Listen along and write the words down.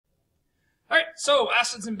So,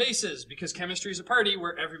 acids and bases, because chemistry is a party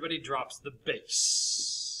where everybody drops the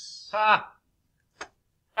base.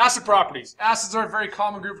 Acid properties. Acids are a very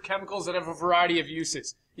common group of chemicals that have a variety of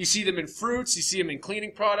uses. You see them in fruits, you see them in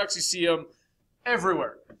cleaning products, you see them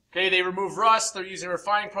everywhere. Okay, they remove rust, they're used in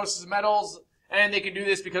refining processes of metals, and they can do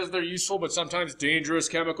this because they're useful but sometimes dangerous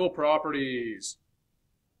chemical properties.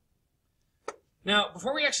 Now,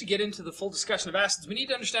 before we actually get into the full discussion of acids, we need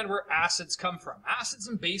to understand where acids come from. Acids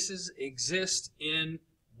and bases exist in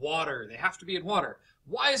water. They have to be in water.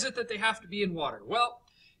 Why is it that they have to be in water? Well,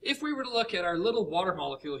 if we were to look at our little water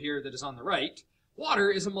molecule here that is on the right, water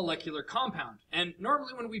is a molecular compound. And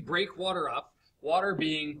normally when we break water up, water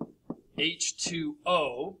being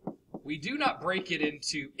H2O, we do not break it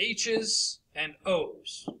into H's and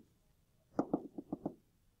O's.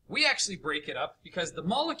 We actually break it up because the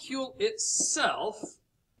molecule itself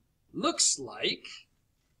looks like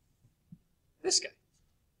this guy,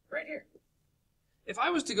 right here. If I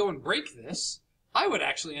was to go and break this, I would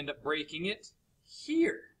actually end up breaking it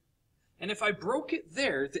here. And if I broke it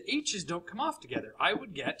there, the H's don't come off together. I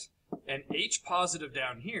would get an H positive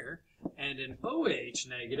down here and an OH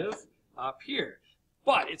negative up here.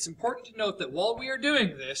 But it's important to note that while we are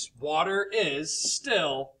doing this, water is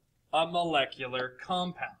still a molecular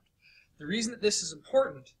compound. The reason that this is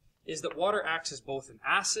important is that water acts as both an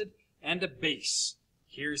acid and a base.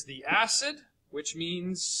 Here's the acid, which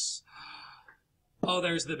means, oh,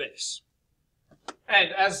 there's the base.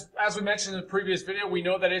 And as we mentioned in the previous video, we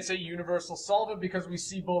know that it's a universal solvent because we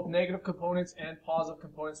see both negative components and positive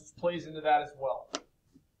components, which plays into that as well.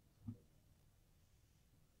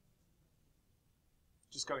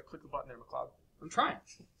 Just got to click the button there, McLeod. I'm trying.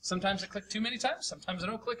 Sometimes I click too many times, sometimes I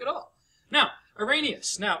don't click at all. Now,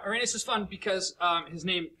 Arrhenius. Now, Arrhenius is fun because his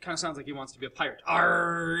name kind of sounds like he wants to be a pirate.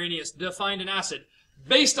 Arrhenius defined an acid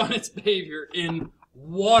based on its behavior in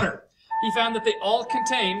water. He found that they all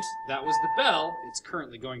contained, that was the bell, it's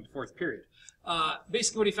currently going to fourth period.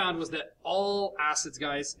 Basically what he found was that all acids,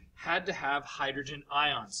 guys, had to have hydrogen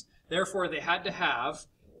ions. Therefore, they had to have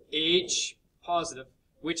H positive,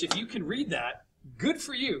 which if you can read that, good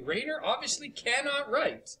for you. Rainier obviously cannot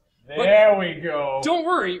write. There we go. Don't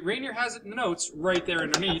worry, Rainier has it in the notes right there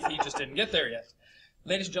underneath. He just didn't get there yet.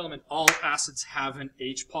 Ladies and gentlemen, all acids have an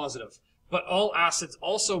H positive. But all acids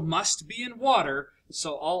also must be in water,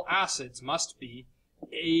 so all acids must be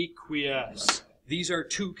aqueous. These are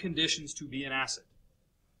two conditions to be an acid.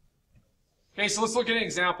 Okay, so let's look at an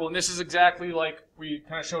example, and this is exactly like we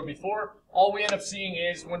kind of showed before. All we end up seeing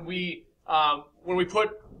is when we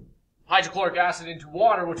put hydrochloric acid into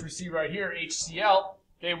water, which we see right here, HCl,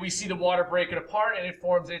 okay, we see the water break it apart, and it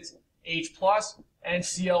forms its H plus and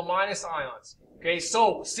Cl minus ions. Okay,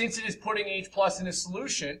 so since it is putting H plus in a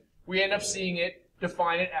solution, we end up seeing it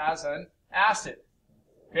define it as an acid.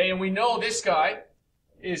 Okay, and we know this guy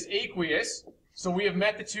is aqueous, so we have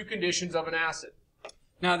met the two conditions of an acid.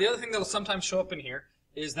 Now, the other thing that will sometimes show up in here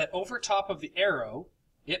is that over top of the arrow,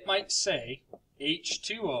 it might say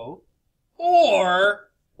H2O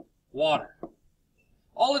or water.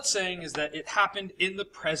 All it's saying is that it happened in the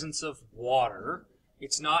presence of water.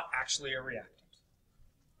 It's not actually a reactant.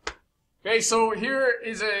 Okay, so here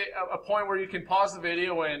is a point where you can pause the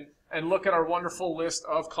video and look at our wonderful list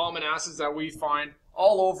of common acids that we find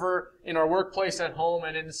all over in our workplace, at home,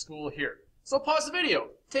 and in the school here. So pause the video,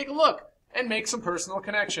 take a look, and make some personal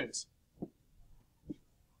connections.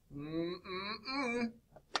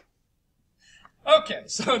 Okay,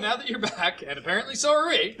 so now that you're back, and apparently so are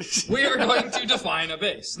we are going to define a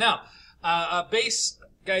base. Now, a base,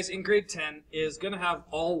 guys, in grade 10 is going to have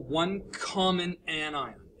all one common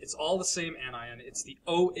anion. It's all the same anion. It's the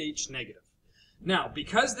OH negative. Now,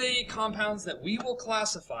 because the compounds that we will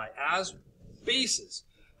classify as bases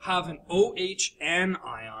have an OH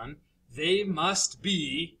anion, they must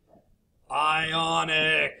be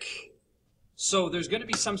ionic. So there's going to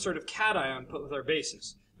be some sort of cation put with our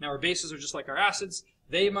bases. Now, our bases are just like our acids.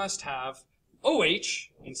 They must have OH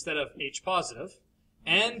instead of H positive,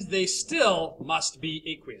 and they still must be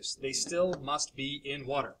aqueous. They still must be in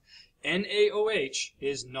water. NaOH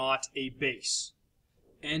is not a base.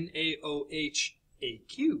 NaOH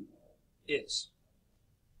AQ is.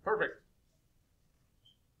 Perfect.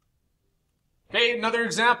 Okay, another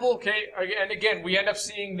example. Okay, and again, we end up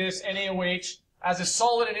seeing this NaOH as a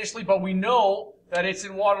solid initially, but we know that it's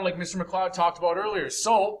in water like Mr. McLeod talked about earlier.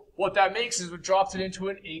 So what that makes is it drops it into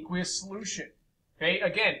an aqueous solution. Okay,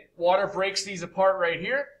 again, water breaks these apart right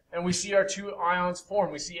here, and we see our two ions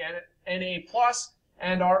form. We see Na plus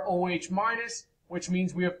and our OH minus, which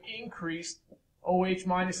means we have increased OH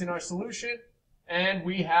minus in our solution, and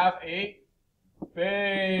we have a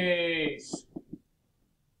base.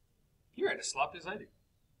 You're right as sloppy as I do.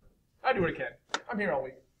 I do what I can. I'm here all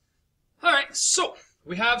week. All right, so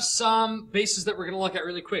we have some bases that we're going to look at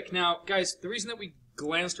really quick. Now, guys, the reason that we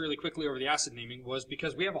glanced really quickly over the acid naming was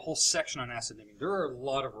because we have a whole section on acid naming. There are a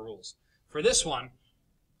lot of rules. For this one,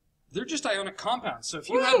 they're just ionic compounds. So if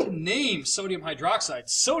you had to name sodium hydroxide,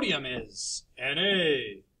 sodium is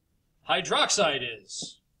Na. Hydroxide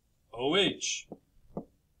is OH.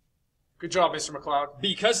 Good job, Mr. McLeod.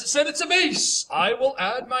 Because it said it's a base, I will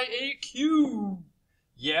add my AQ.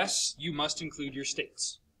 Yes, you must include your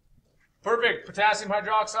states. Perfect. Potassium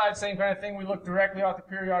hydroxide, same kind of thing. We look directly off the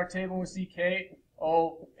periodic table and we see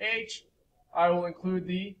KOH. I will include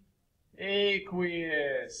the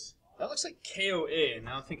aqueous. That looks like KOA, and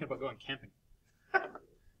now I'm thinking about going camping.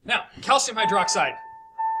 Now, calcium hydroxide.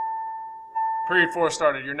 Period 4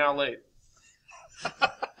 started. You're now late.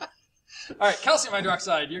 All right, calcium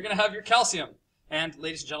hydroxide. You're going to have your calcium. And,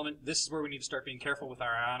 ladies and gentlemen, this is where we need to start being careful with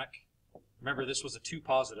our ionic. Remember, this was a 2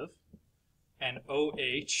 positive, and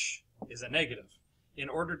OH is a negative. In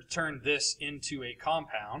order to turn this into a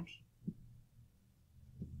compound,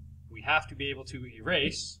 we have to be able to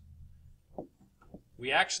erase.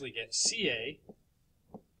 We actually get CaOH2,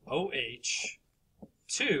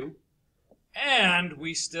 and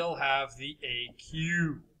we still have the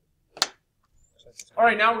AQ. All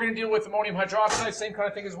right, now we're going to deal with ammonium hydroxide. Same kind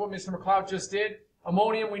of thing as what Mr. McLeod just did.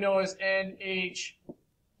 Ammonium we know as NH4.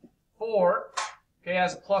 Okay,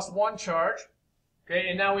 has a +1 charge. Okay,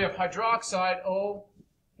 and now we have hydroxide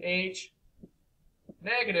OH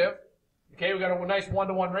negative. Okay, we got a nice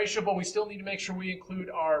 1-to-1 ratio, but we still need to make sure we include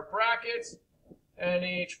our brackets.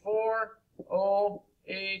 NH4 OH,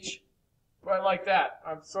 right like that.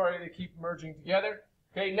 I'm sorry they keep merging together.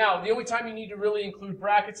 Okay, now the only time you need to really include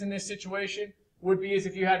brackets in this situation would be as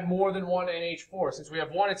if you had more than one NH4. Since we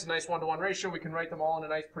have one, it's a nice 1-to-1 ratio. We can write them all in a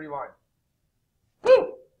nice pretty line.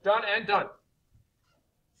 Woo! Done and done.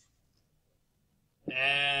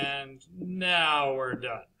 And now we're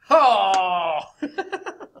done. Oh!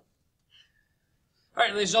 All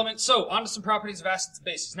right, ladies and gentlemen, so on to some properties of acids and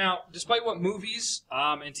bases. Now, despite what movies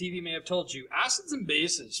and TV may have told you, acids and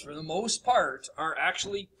bases, for the most part, are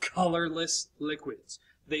actually colorless liquids.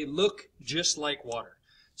 They look just like water.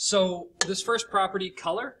 So this first property,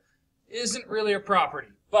 color, isn't really a property.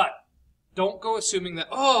 But don't go assuming that,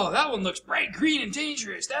 oh, that one looks bright green and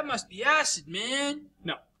dangerous. That must be acid, man.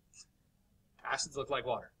 No. Acids look like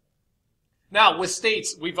water. Now, with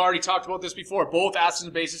states, we've already talked about this before. Both acids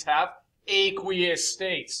and bases have aqueous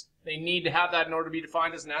states. They need to have that in order to be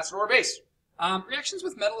defined as an acid or a base. Reactions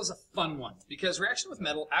with metal is a fun one, because reaction with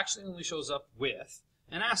metal actually only shows up with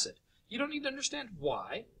an acid. You don't need to understand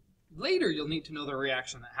why. Later, you'll need to know the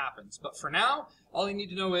reaction that happens. But for now, all you need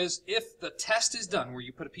to know is if the test is done where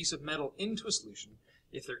you put a piece of metal into a solution,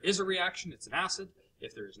 if there is a reaction, it's an acid.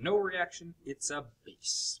 If there is no reaction, it's a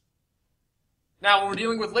base. Now, when we're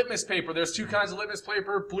dealing with litmus paper, there's two kinds of litmus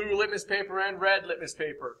paper, blue litmus paper and red litmus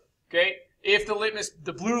paper. Okay? If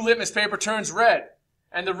the blue litmus paper turns red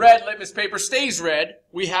and the red litmus paper stays red,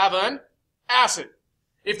 we have an acid.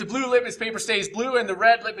 If the blue litmus paper stays blue and the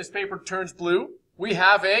red litmus paper turns blue, we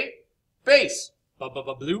have a base.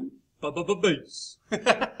 Blue, base.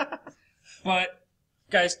 But,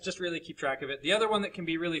 guys, just really keep track of it. The other one that can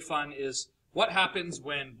be really fun is what happens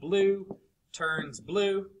when blue turns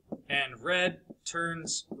blue and red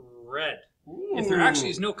turns red. Ooh. If there actually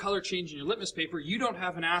is no color change in your litmus paper, you don't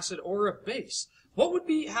have an acid or a base. What would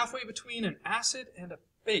be halfway between an acid and a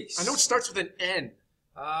base? I know it starts with an N.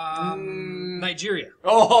 Nigeria.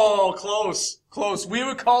 Oh, close. Close. We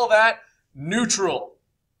would call that neutral.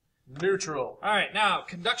 Neutral. All right, now,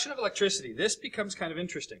 conduction of electricity. This becomes kind of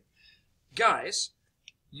interesting. Guys,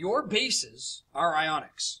 your bases are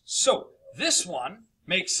ionics. So, this one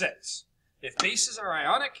makes sense. If bases are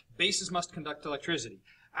ionic, bases must conduct electricity.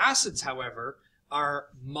 Acids, however, are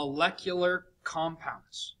molecular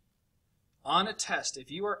compounds. On a test, if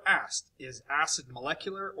you are asked, is acid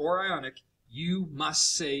molecular or ionic, you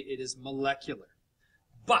must say it is molecular.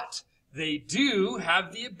 But they do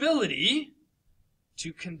have the ability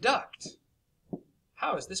to conduct.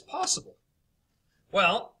 How is this possible?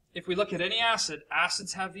 Well, if we look at any acid,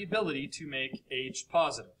 acids have the ability to make H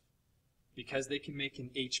positive. Because they can make an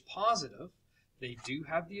H positive, they do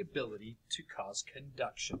have the ability to cause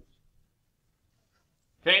conduction.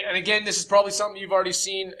 Okay, and again, this is probably something you've already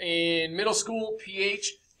seen in middle school,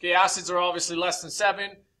 pH. Okay, acids are obviously less than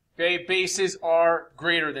 7. Okay, bases are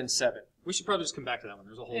greater than 7. We should probably just come back to that one.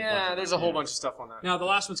 There's a whole bunch of stuff on that. Now, the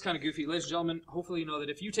last one's kind of goofy. Ladies and gentlemen, hopefully you know that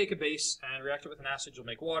if you take a base and react it with an acid, you'll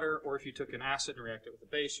make water. Or if you took an acid and react it with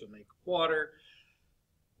a base, you'll make water.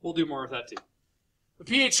 We'll do more of that too. The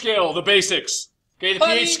pH scale, the basics. Okay, the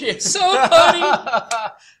Putty, pH scale. so putty.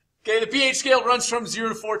 Okay, the pH scale runs from 0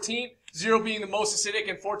 to 14, 0 being the most acidic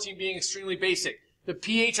and 14 being extremely basic. The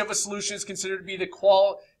pH of a solution is considered to be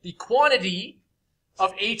the quantity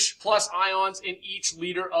of H plus ions in each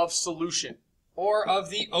liter of solution. Or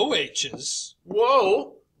of the OHs.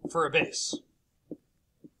 Whoa! For a base.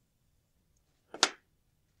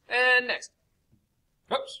 And next.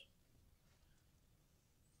 Oops.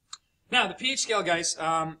 Now, the pH scale, guys,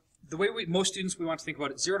 the way most students we want to think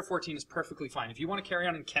about it, 0 to 14 is perfectly fine. If you want to carry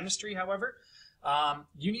on in chemistry, however,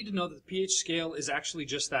 you need to know that the pH scale is actually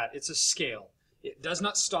just that. It's a scale. It does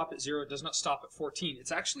not stop at 0. It does not stop at 14.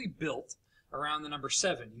 It's actually built around the number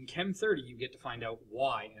 7. In Chem 30, you get to find out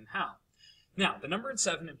why and how. Now, the number in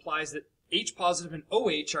 7 implies that H positive and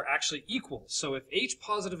OH are actually equal. So if H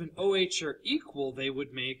positive and OH are equal, they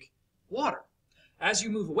would make water. As you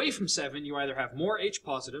move away from 7, you either have more H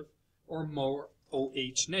positive or more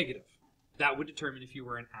OH negative. That would determine if you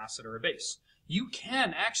were an acid or a base. You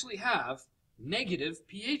can actually have negative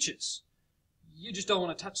pHs. You just don't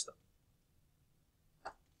want to touch them.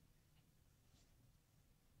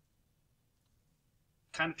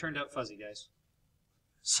 Kind of turned out fuzzy, guys.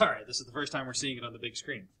 Sorry, this is the first time we're seeing it on the big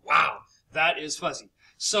screen. Wow, that is fuzzy.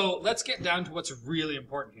 So let's get down to what's really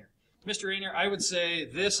important here. Mr. Rainier, I would say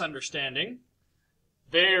this understanding.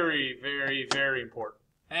 Very, very, very important.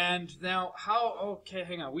 And now, okay,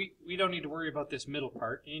 hang on. We don't need to worry about this middle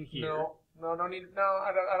part in here. No, I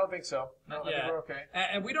don't think so. No, I think we're okay.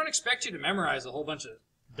 And we don't expect you to memorize a whole bunch of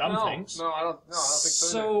dumb things. No, I don't think so.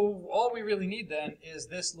 So all we really need then is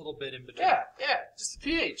this little bit in between. Yeah, just the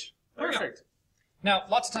pH. Perfect. Now,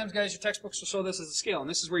 lots of times, guys, your textbooks will show this as a scale, and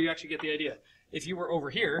this is where you actually get the idea. If you were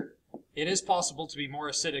over here, it is possible to be more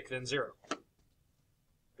acidic than 0.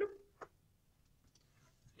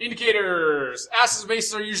 Indicators. Acids and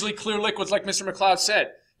bases are usually clear liquids, like Mr. McLeod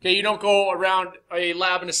said. Okay, you don't go around a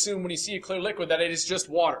lab and assume when you see a clear liquid that it is just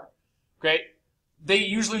water. Okay, they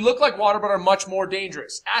usually look like water but are much more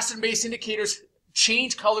dangerous. Acid and base indicators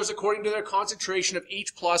change colors according to their concentration of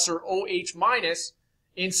H plus or OH minus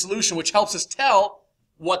in solution, which helps us tell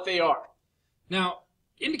what they are. Now,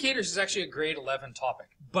 indicators is actually a grade 11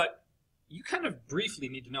 topic, but you kind of briefly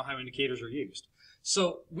need to know how indicators are used.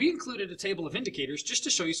 So we included a table of indicators just to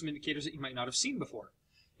show you some indicators that you might not have seen before.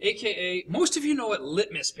 AKA, most of you know what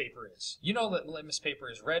litmus paper is. You know that litmus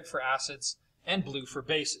paper is red for acids and blue for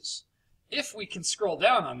bases. If we can scroll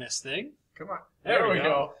down on this thing. Come on. There we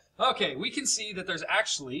go. Okay, we can see that there's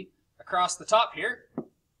actually, across the top here,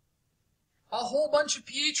 a whole bunch of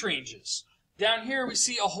pH ranges. Down here we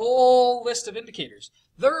see a whole list of indicators.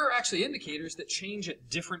 There are actually indicators that change at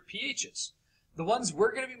different pHs. The ones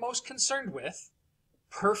we're going to be most concerned with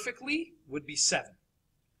perfectly would be 7.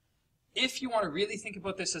 If you want to really think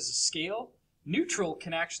about this as a scale, neutral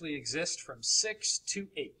can actually exist from 6 to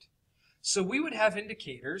 8. So we would have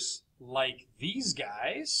indicators like these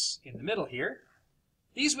guys in the middle here.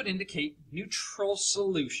 These would indicate neutral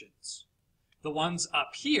solutions. The ones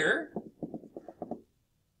up here,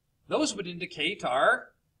 those would indicate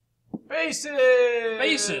our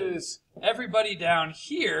bases. Everybody down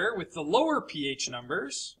here with the lower pH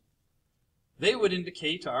numbers, they would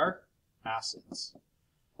indicate our acids.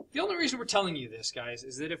 The only reason we're telling you this, guys,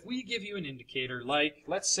 is that if we give you an indicator like,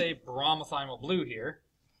 let's say, bromothymol blue here,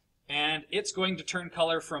 and it's going to turn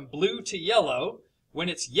color from blue to yellow, when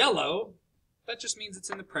it's yellow, that just means it's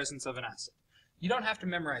in the presence of an acid. You don't have to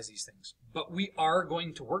memorize these things, but we are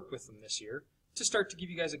going to work with them this year to start to give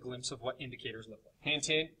you guys a glimpse of what indicators look like. Hint,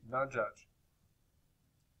 hint, not judge.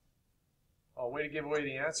 Oh, way to give away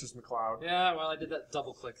the answers, McLeod. Yeah, well, I did that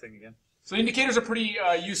double click thing again. So indicators are pretty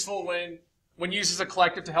useful when used as a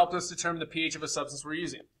collective to help us determine the pH of a substance we're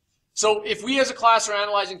using. So if we as a class are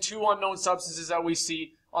analyzing two unknown substances that we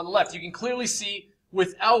see on the left, you can clearly see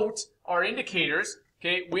without our indicators,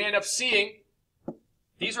 okay, we end up seeing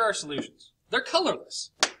these are our solutions. They're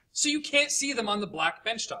colorless, so you can't see them on the black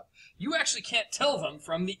benchtop. You actually can't tell them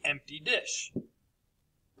from the empty dish.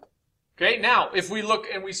 Okay, now, if we look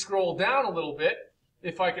and we scroll down a little bit,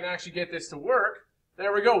 if I can actually get this to work,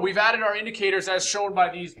 there we go. We've added our indicators as shown by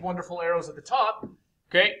these wonderful arrows at the top.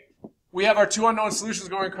 Okay, we have our two unknown solutions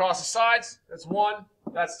going across the sides. That's 1,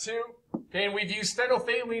 that's 2. Okay, and we've used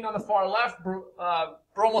phenolphthalein on the far left,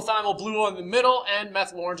 bromothymol blue on the middle, and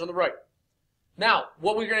methyl orange on the right. Now,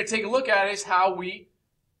 what we're going to take a look at is how we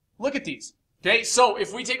look at these. Okay, so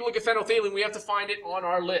if we take a look at phenolphthalein, we have to find it on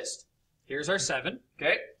our list. Here's our 7.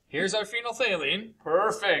 Okay. Here's our phenolphthalein.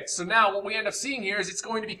 Perfect. So now what we end up seeing here is it's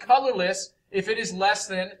going to be colorless if it is less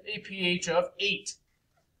than a pH of 8.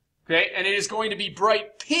 Okay, and it is going to be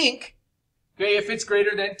bright pink, okay, if it's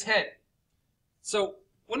greater than 10. So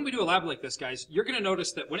when we do a lab like this, guys, you're going to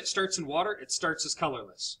notice that when it starts in water, it starts as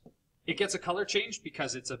colorless. It gets a color change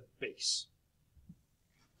because it's a base.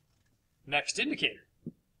 Next indicator.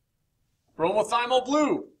 Bromothymol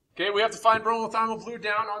blue. Okay, we have to find bromothymol blue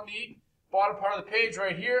down on the bottom part of the page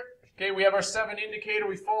right here. Okay, we have our 7 indicator.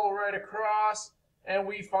 We follow right across, and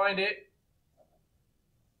we find it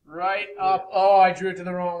right up. Oh, I drew it to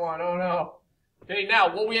the wrong one. Oh, no. Okay,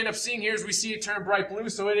 now what we end up seeing here is we see it turn bright blue,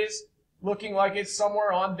 so it is looking like it's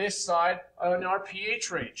somewhere on this side in our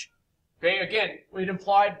pH range. Okay, again, it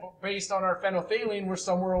implied based on our phenolphthalein, we're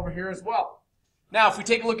somewhere over here as well. Now, if we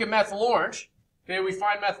take a look at methyl orange, okay, we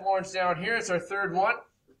find methyl orange down here. It's our third one.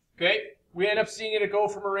 Okay, we end up seeing it go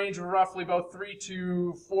from a range of roughly about 3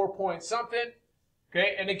 to 4 point something.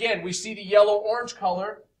 Okay, and again, we see the yellow-orange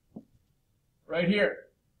color right here.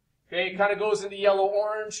 Okay, it kind of goes in the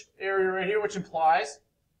yellow-orange area right here, which implies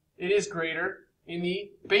it is greater in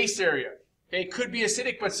the base area. Okay, it could be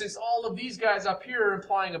acidic, but since all of these guys up here are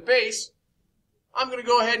implying a base, I'm going to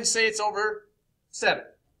go ahead and say it's over 7.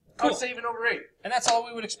 I would say even over 8. And that's all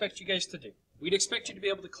we would expect you guys to do. We'd expect you to be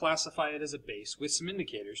able to classify it as a base with some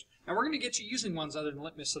indicators, and we're going to get you using ones other than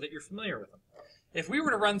litmus so that you're familiar with them. If we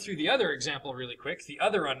were to run through the other example really quick, the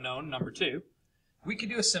other unknown, number 2, we could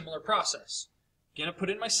do a similar process. Going to put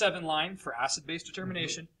in my 7 line for acid-base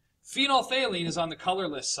determination. Phenolphthalein is on the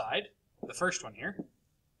colorless side, the first one here.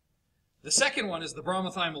 The second one is the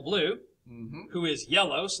bromothymol blue, who is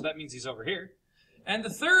yellow, so that means he's over here. And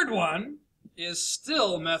the third one is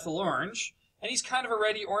still methyl orange, and he's kind of a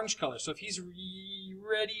reddy orange color. So if he's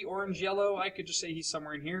reddy orange yellow, I could just say he's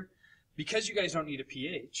somewhere in here. Because you guys don't need a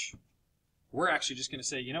pH, we're actually just going to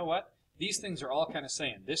say, you know what? These things are all kind of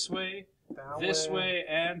saying this way, this way,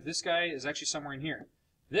 and this guy is actually somewhere in here.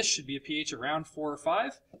 This should be a pH around 4 or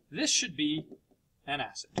 5. This should be an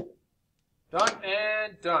acid. Done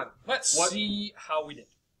and done. Let's see how we did.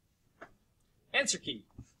 Answer key.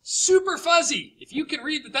 Super fuzzy. If you can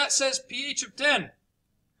read that that says pH of 10.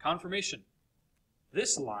 Confirmation.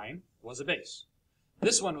 This line was a base.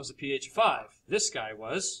 This one was a pH of 5. This guy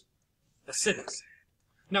was acidic.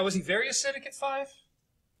 Now, was he very acidic at 5?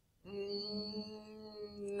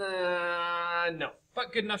 No.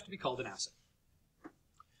 But good enough to be called an acid.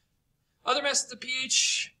 Other methods of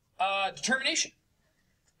pH determination.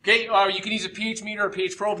 Okay, you can use a pH meter or a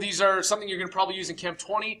pH probe. These are something you're going to probably use in Chem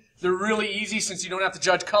 20. They're really easy since you don't have to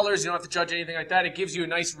judge colors, you don't have to judge anything like that. It gives you a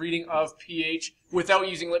nice reading of pH without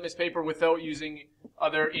using litmus paper, without using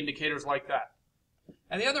other indicators like that.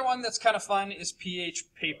 And the other one that's kind of fun is pH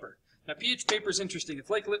paper. Now, pH paper is interesting. It's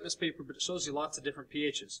like litmus paper, but it shows you lots of different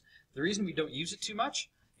pHs. The reason we don't use it too much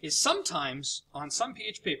is sometimes on some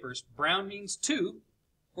pH papers, brown means 2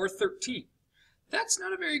 or 13. That's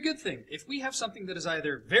not a very good thing. If we have something that is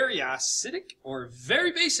either very acidic or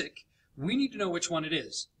very basic, we need to know which one it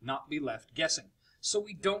is, not be left guessing. So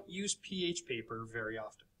we don't use pH paper very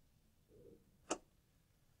often.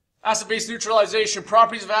 Acid-base neutralization.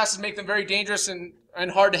 Properties of acids make them very dangerous and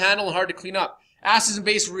hard to handle and hard to clean up. Acids and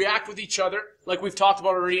base react with each other, like we've talked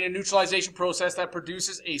about already, in a neutralization process that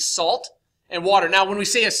produces a salt and water. Now, when we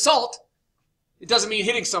say a salt, it doesn't mean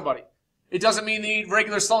hitting somebody. It doesn't mean the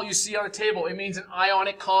regular salt you see on the table. It means an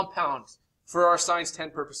ionic compound for our Science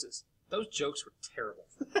 10 purposes. Those jokes were terrible.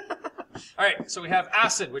 All right, so we have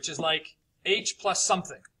acid, which is like H plus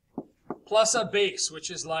something, plus a base, which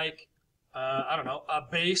is like, I don't know, a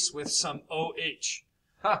base with some OH.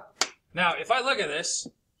 Huh. Now, if I look at this,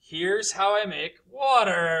 here's how I make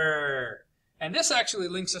water. And this actually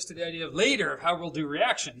links us to the idea of later of how we'll do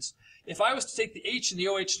reactions. If I was to take the H and the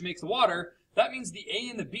OH to make the water, that means the A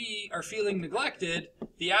and the B are feeling neglected.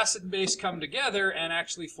 The acid and base come together and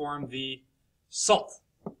actually form the salt.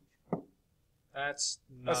 That's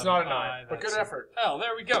not an I, but good effort. Oh,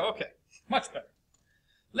 there we go. Okay, much better.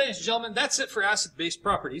 Ladies and gentlemen, that's it for acid-base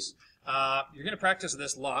properties. You're going to practice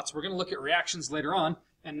this lots. We're going to look at reactions later on.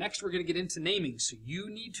 And next we're going to get into naming. So you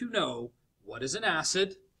need to know what is an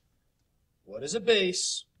acid, what is a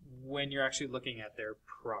base, when you're actually looking at their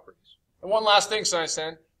properties. And one last thing, Science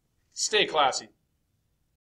 10. Stay classy.